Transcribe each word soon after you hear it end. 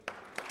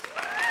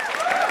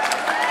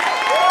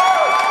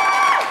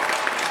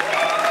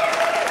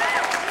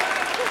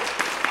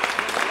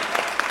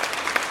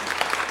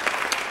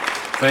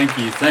Thank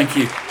you.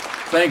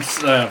 Thanks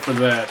for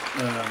that.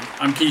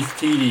 I'm Keith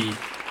Teedy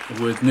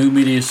with New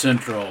Media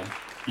Central.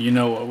 You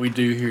know what we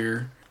do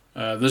here.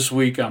 This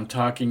week I'm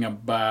talking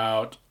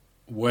about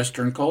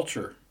Western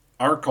culture,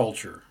 our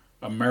culture,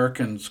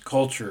 Americans'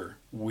 culture.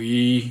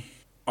 We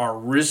are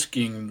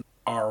risking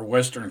our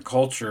Western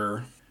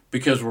culture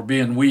because we're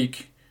being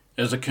weak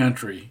as a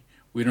country.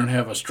 We don't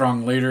have a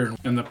strong leader,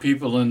 and the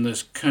people in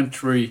this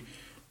country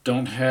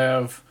don't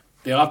have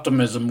the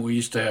optimism we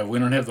used to have. We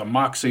don't have the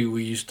moxie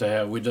we used to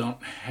have. We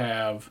don't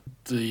have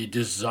the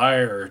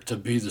desire to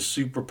be the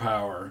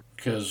superpower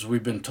because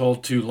we've been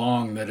told too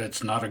long that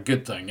it's not a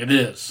good thing. It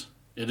is.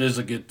 It is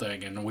a good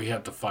thing, and we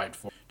have to fight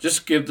for it.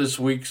 Just give this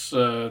week's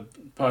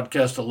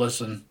podcast a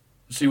listen.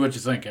 See what you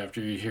think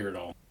after you hear it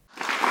all.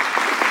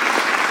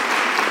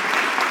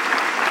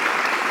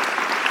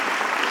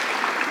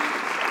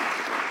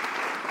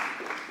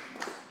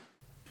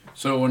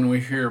 So when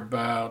we hear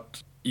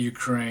about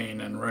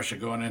Ukraine and Russia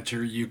going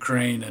into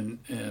Ukraine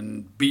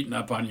and beating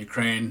up on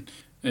Ukraine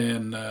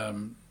and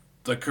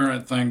the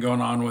current thing going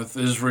on with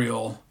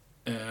Israel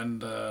and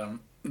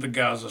the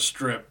Gaza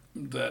Strip,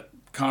 that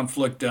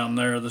conflict down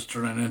there that's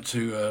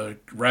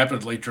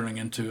rapidly turning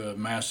into a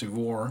massive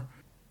war.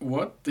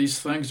 What these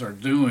things are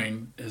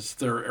doing is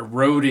they're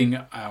eroding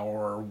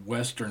our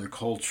Western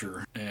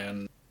culture,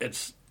 and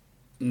it's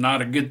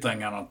not a good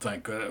thing, I don't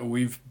think.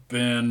 We've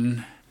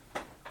been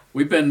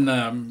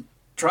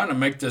trying to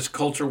make this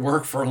culture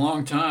work for a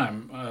long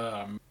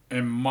time.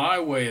 In my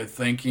way of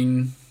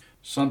thinking,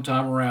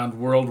 sometime around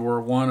World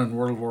War I and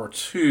World War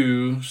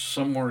II,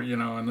 somewhere in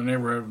the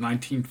neighborhood of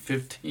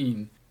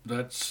 1915,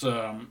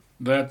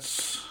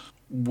 that's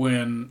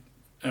when,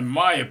 in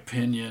my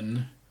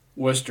opinion,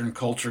 Western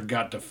culture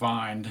got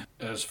defined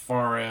as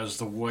far as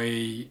the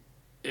way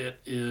it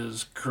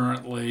is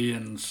currently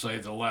in, say,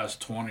 the last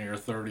 20 or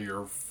 30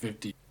 or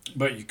 50.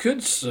 But you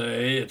could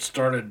say it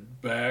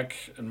started back,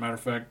 as a matter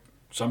of fact,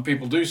 some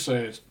people do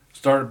say it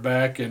started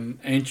back in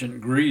ancient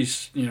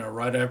Greece,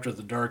 right after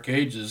the Dark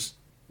Ages,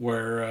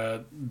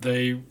 where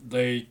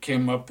they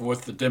came up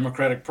with the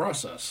democratic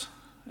process.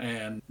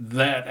 And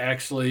that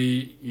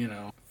actually,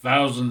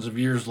 thousands of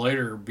years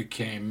later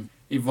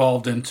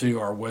evolved into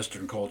our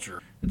Western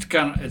culture. It's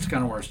kind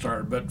of where it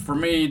started. But for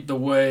me, the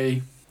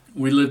way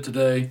we live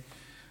today,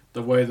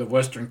 the way the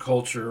Western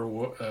culture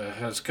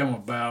has come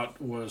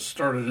about was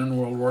started in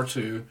World War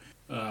II.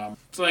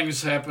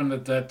 Things happened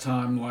at that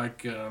time,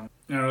 like,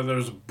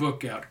 there's a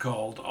book out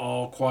called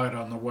All Quiet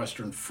on the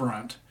Western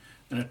Front,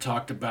 and it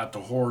talked about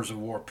the horrors of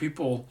war.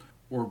 People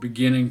were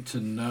beginning to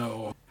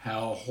know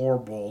how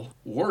horrible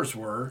wars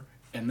were,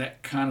 and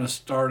that kind of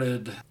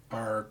started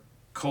our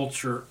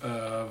culture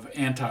of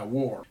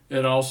anti-war.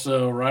 It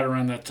also, right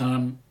around that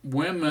time,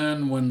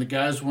 women, when the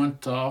guys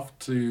went off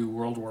to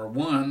World War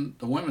I,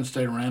 the women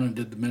stayed around and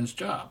did the men's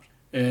jobs.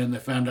 And they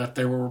found out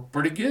they were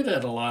pretty good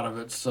at a lot of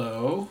it,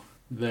 so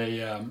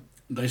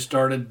they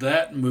started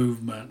that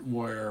movement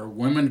where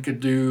women could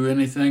do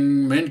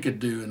anything men could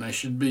do, and they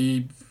should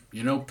be,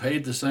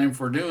 paid the same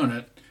for doing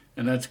it.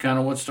 And that's kind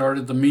of what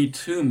started the Me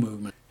Too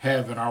movement,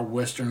 having our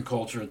Western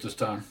culture at this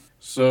time.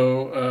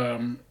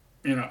 So,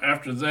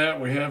 after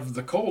that, we have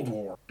the Cold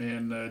War,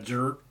 and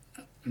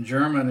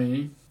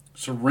Germany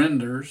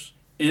surrenders,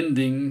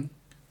 ending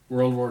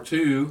World War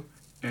II,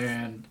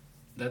 and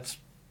that's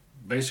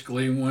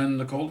basically when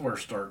the Cold War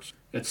starts.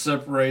 It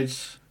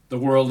separates the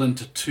world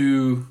into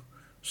two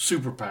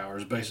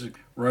superpowers,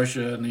 basically,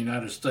 Russia and the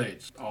United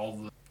States, all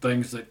the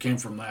things that came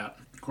from that.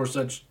 Of course,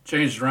 that's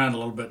changed around a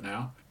little bit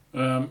now.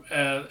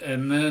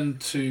 And then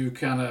to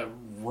kind of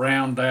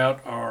round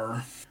out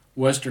our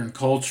Western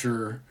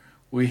culture,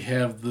 we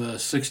have the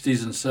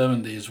 60s and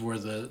 70s where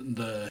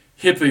the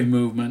hippie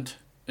movement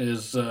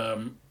is,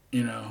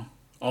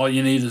 all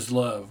you need is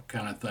love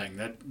kind of thing.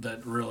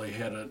 That really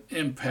had an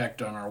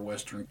impact on our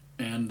Western.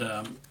 And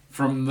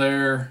from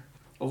there,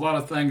 a lot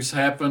of things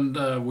happened.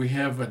 We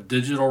have a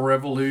digital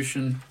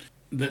revolution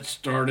that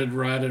started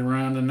right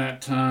around in that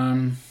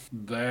time.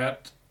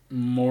 That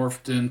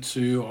morphed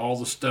into all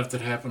the stuff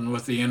that happened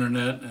with the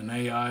internet and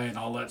AI and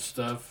all that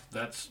stuff.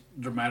 That's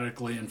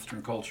dramatically in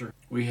Western culture.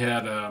 We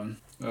had,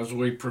 as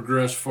we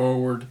progressed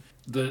forward,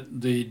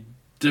 the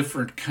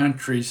different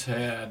countries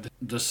had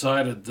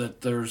decided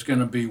that there's going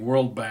to be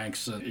world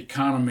banks, and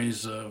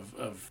economies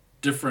of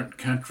different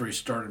countries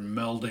started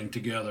melding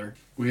together.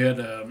 We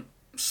had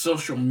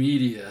social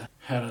media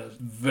had a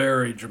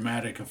very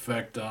dramatic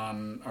effect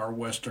on our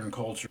Western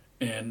culture,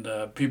 and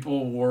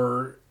people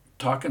were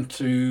talking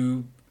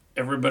to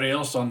everybody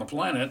else on the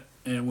planet,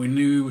 and we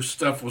knew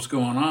stuff was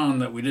going on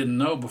that we didn't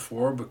know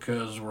before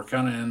because we're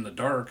kind of in the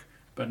dark.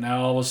 But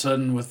now all of a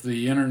sudden with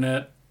the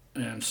internet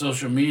and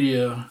social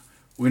media,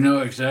 we know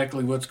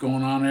exactly what's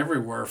going on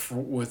everywhere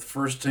with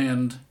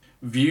firsthand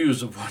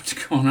views of what's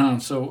going on.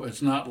 So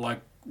it's not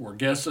like we're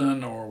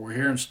guessing or we're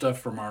hearing stuff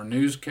from our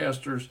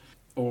newscasters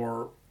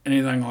or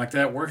anything like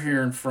that. We're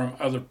hearing from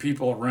other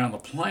people around the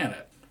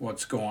planet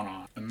what's going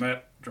on. And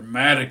that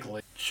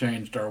dramatically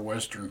changed our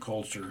Western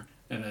culture.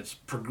 And it's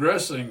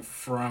progressing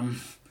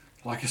from,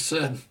 like I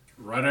said,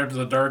 right after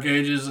the Dark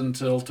Ages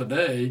until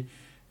today,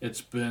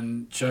 it's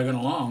been chugging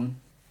along.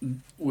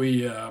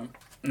 We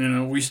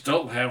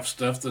still have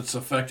stuff that's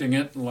affecting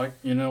it,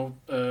 like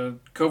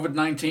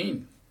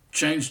COVID-19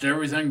 changed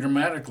everything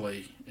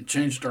dramatically. It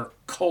changed our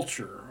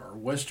culture, our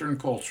Western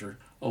culture,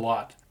 a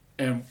lot.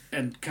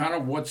 And kind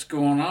of what's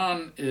going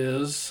on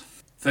is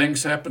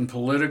things happen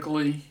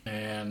politically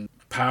and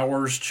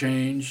powers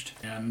changed,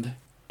 and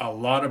a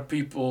lot of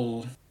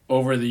people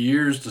over the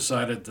years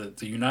decided that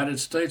the United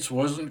States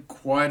wasn't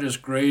quite as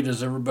great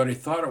as everybody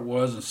thought it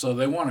was, and so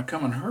they want to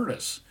come and hurt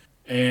us.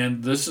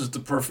 And this is the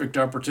perfect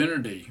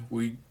opportunity.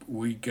 We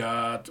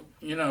got,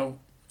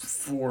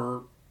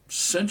 for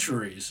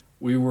centuries,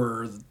 we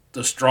were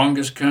the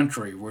strongest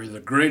country. We're the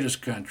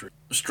greatest country.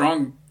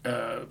 Strong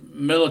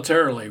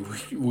militarily,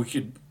 we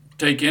could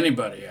take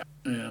anybody out.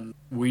 And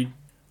we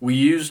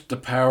used the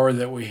power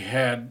that we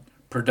had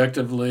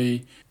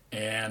productively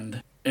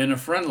and in a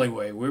friendly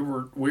way. We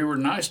were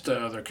nice to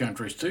other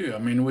countries too. I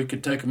mean, we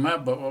could take them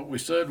out, but what we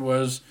said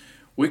was,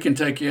 we can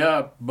take you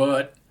out,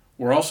 but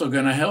we're also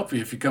going to help you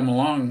if you come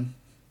along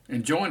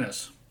and join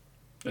us.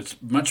 It's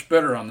much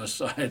better on this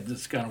side.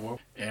 That's kind of what.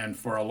 And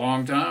for a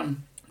long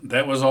time,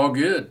 that was all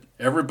good.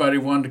 Everybody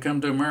wanted to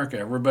come to America.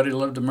 Everybody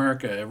loved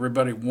America.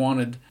 Everybody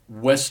wanted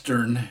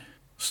Western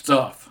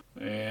stuff.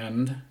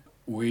 And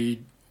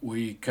we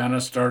kind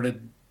of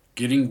started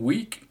getting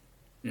weak.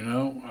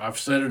 I've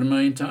said it a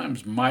million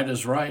times. Might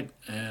is right.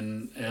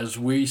 And as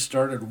we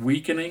started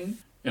weakening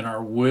in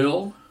our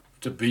will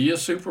to be a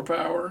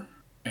superpower,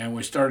 and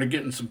we started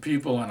getting some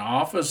people in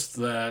office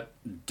that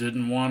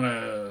didn't want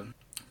to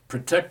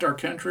protect our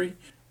country,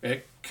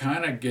 it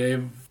kind of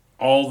gave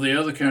all the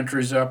other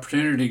countries the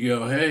opportunity to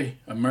go, hey,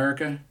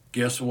 America,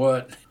 guess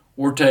what?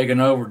 We're taking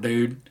over,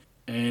 dude.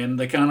 And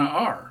they kind of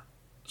are.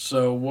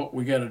 So what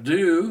we got to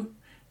do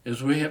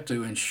is we have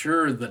to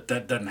ensure that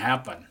that doesn't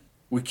happen.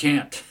 We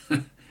can't.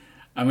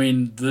 I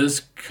mean, this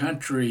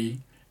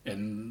country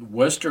and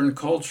Western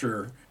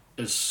culture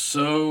is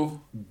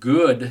so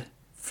good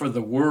for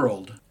the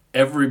world.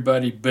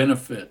 Everybody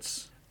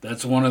benefits.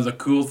 That's one of the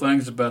cool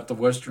things about the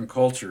Western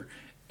culture.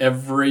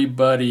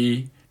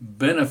 Everybody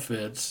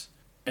benefits,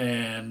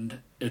 and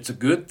it's a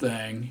good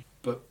thing.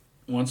 But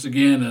once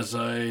again, as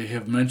I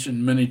have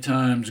mentioned many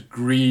times,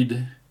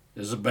 greed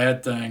is a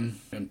bad thing,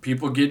 and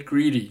people get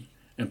greedy.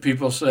 And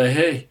people say,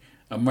 hey,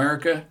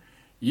 America,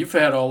 you've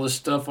had all this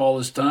stuff all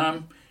this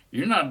time.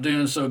 You're not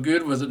doing so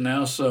good with it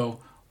now, so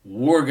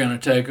we're going to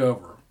take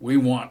over. We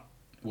want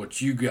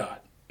what you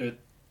got. It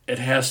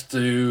has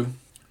to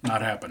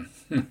not happen.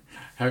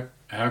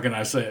 How can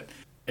I say it?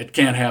 It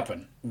can't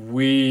happen.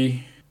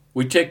 We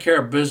take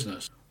care of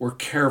business. We're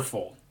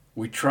careful.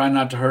 We try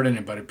not to hurt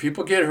anybody.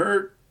 People get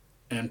hurt,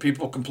 and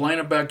people complain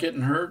about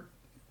getting hurt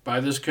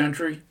by this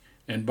country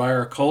and by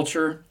our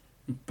culture.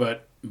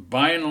 But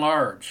by and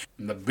large,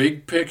 in the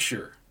big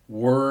picture,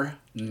 we're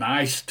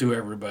nice to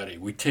everybody.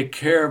 We take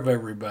care of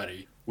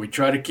everybody. We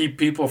try to keep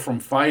people from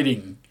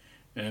fighting.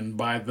 And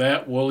by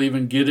that, we'll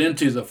even get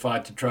into the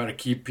fight to try to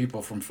keep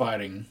people from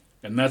fighting.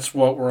 And that's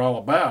what we're all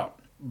about.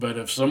 But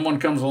if someone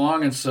comes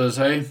along and says,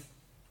 hey,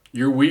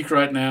 you're weak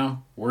right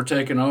now, we're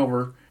taking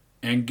over,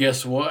 and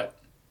guess what?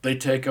 They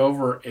take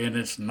over, and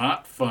it's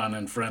not fun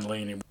and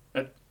friendly anymore.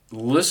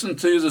 Listen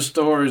to the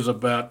stories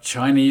about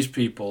Chinese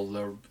people,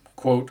 the,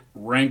 quote,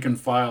 rank and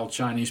file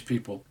Chinese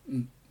people.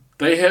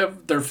 They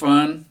have their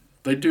fun,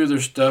 they do their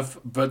stuff,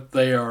 but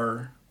they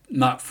are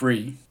not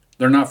free.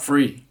 They're not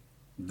free.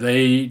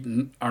 They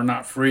are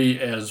not free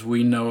as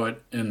we know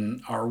it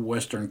in our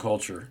Western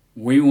culture.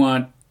 We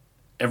want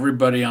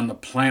everybody on the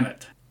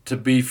planet to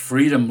be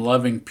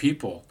freedom-loving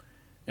people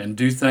and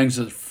do things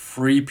that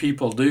free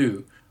people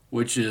do,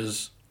 which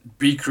is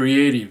be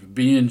creative,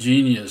 be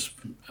ingenious,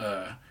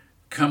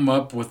 come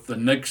up with the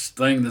next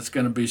thing that's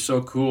going to be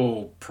so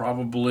cool,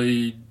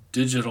 probably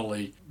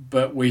digitally.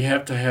 But we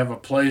have to have a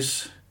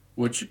place,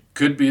 which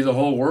could be the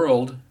whole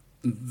world,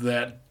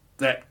 that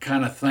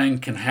kind of thing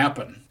can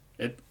happen.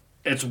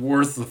 It's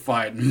worth the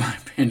fight, in my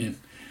opinion.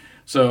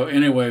 So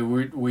anyway,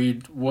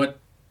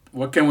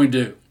 what can we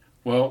do?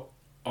 Well,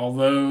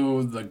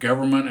 although the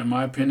government, in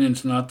my opinion,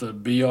 is not the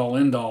be-all,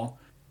 end-all,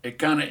 it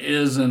kind of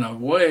is in a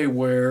way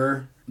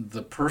where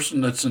the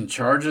person that's in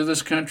charge of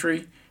this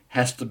country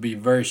has to be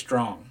very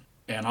strong.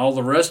 And all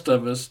the rest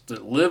of us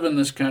that live in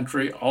this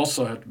country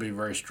also have to be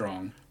very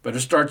strong. But it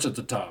starts at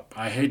the top.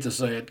 I hate to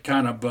say it,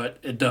 kind of, but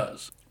it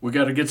does. We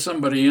got to get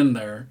somebody in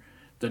there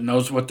that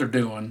knows what they're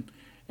doing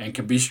and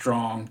can be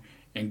strong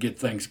and get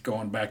things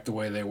going back the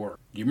way they were.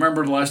 Do you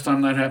remember the last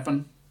time that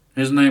happened?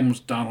 His name was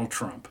Donald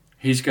Trump.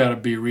 He's got to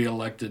be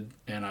reelected,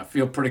 and I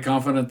feel pretty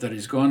confident that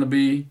he's going to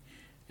be,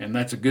 and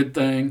that's a good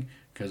thing,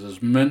 because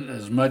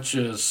as much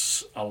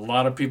as a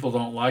lot of people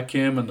don't like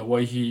him and the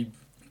way he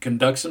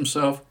conducts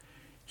himself,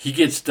 he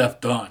gets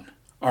stuff done.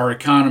 Our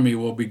economy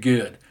will be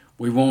good.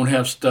 We won't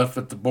have stuff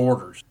at the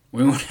borders.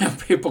 We won't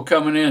have people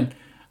coming in.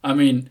 I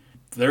mean,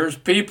 there's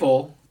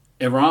people,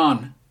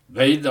 Iran,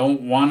 they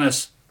don't want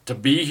us to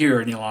be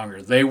here any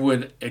longer. They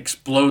would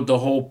explode the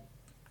whole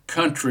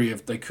country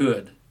if they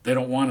could. They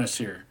don't want us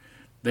here.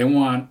 They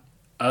want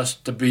us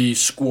to be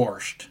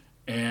squashed.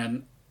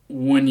 And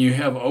when you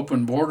have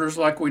open borders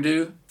like we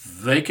do,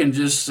 they can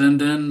just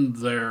send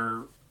in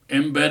their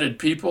embedded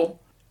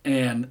people,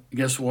 and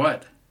guess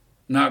what?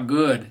 Not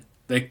good.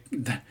 They,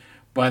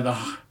 by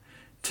the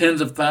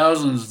tens of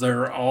thousands,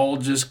 they're all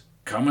just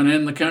coming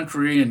in the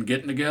country and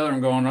getting together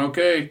and going,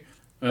 okay,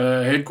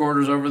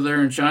 headquarters over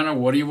there in China,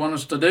 what do you want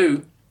us to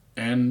do?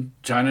 And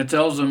China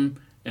tells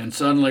them, and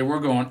suddenly we're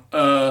going,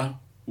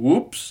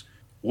 whoops,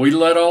 we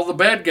let all the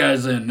bad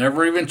guys in,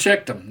 never even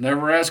checked them,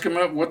 never asked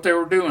them what they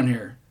were doing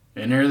here.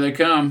 And here they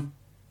come,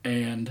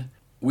 and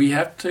we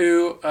have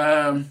to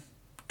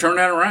turn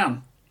that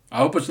around. I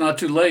hope it's not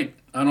too late.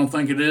 I don't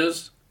think it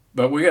is,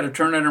 but we got to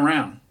turn it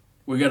around.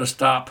 We got to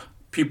stop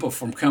people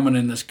from coming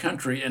in this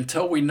country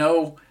until we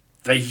know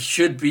they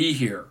should be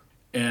here.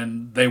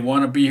 And they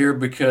want to be here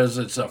because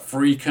it's a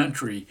free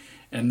country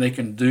and they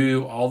can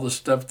do all the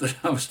stuff that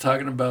I was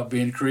talking about,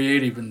 being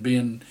creative and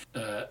being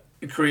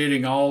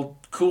creating all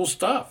cool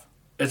stuff.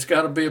 It's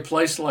got to be a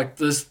place like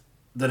this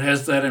that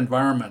has that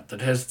environment,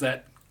 that has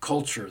that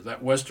culture,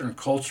 that Western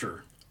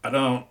culture. I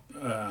don't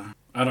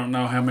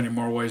know how many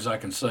more ways I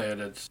can say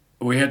it.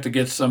 We have to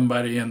get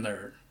somebody in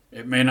there.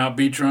 It may not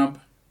be Trump,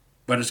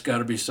 but it's got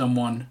to be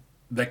someone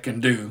that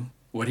can do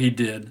what he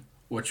did,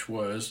 which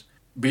was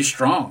be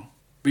strong.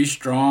 Be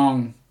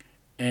strong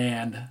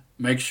and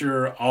make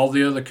sure all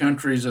the other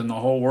countries in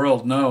the whole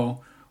world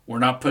know we're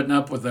not putting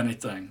up with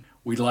anything.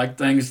 We like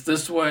things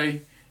this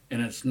way,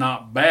 and it's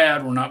not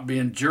bad. We're not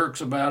being jerks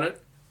about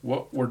it.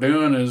 What we're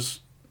doing is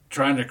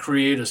trying to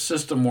create a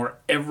system where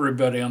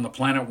everybody on the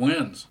planet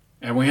wins.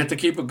 And we have to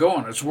keep it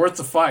going. It's worth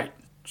the fight.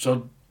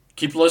 So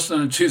keep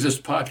listening to this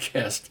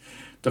podcast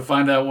to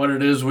find out what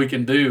it is we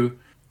can do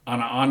on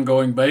an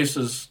ongoing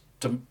basis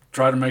to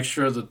try to make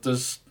sure that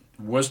this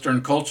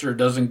Western culture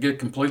doesn't get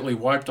completely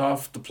wiped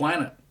off the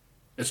planet.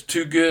 It's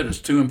too good, it's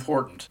too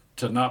important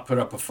to not put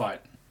up a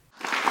fight.